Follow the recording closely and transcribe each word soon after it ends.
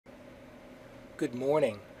Good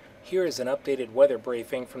morning. Here is an updated weather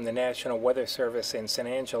briefing from the National Weather Service in San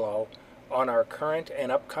Angelo on our current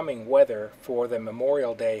and upcoming weather for the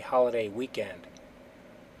Memorial Day holiday weekend.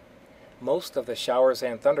 Most of the showers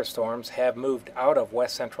and thunderstorms have moved out of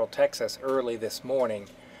west central Texas early this morning,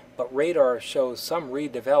 but radar shows some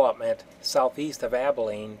redevelopment southeast of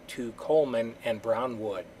Abilene to Coleman and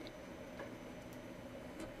Brownwood.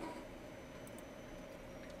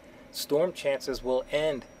 Storm chances will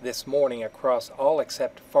end this morning across all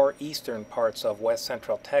except far eastern parts of west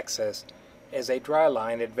central Texas as a dry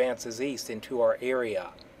line advances east into our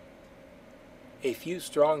area. A few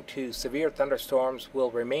strong to severe thunderstorms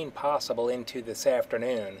will remain possible into this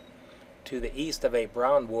afternoon to the east of a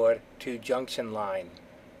Brownwood to Junction line.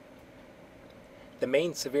 The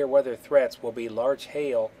main severe weather threats will be large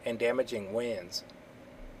hail and damaging winds.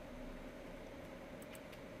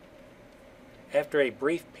 After a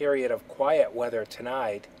brief period of quiet weather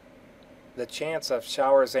tonight, the chance of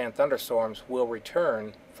showers and thunderstorms will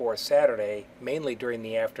return for Saturday, mainly during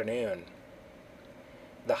the afternoon.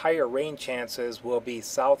 The higher rain chances will be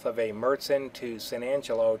south of a Mertzen to San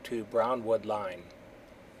Angelo to Brownwood line.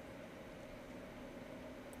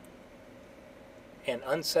 An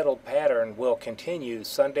unsettled pattern will continue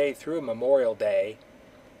Sunday through Memorial Day.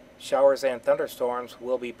 Showers and thunderstorms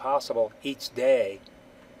will be possible each day,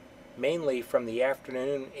 mainly from the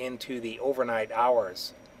afternoon into the overnight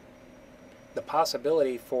hours. The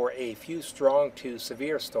possibility for a few strong to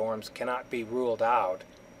severe storms cannot be ruled out,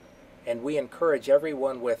 and we encourage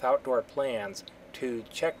everyone with outdoor plans to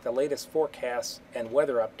check the latest forecasts and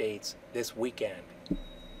weather updates this weekend.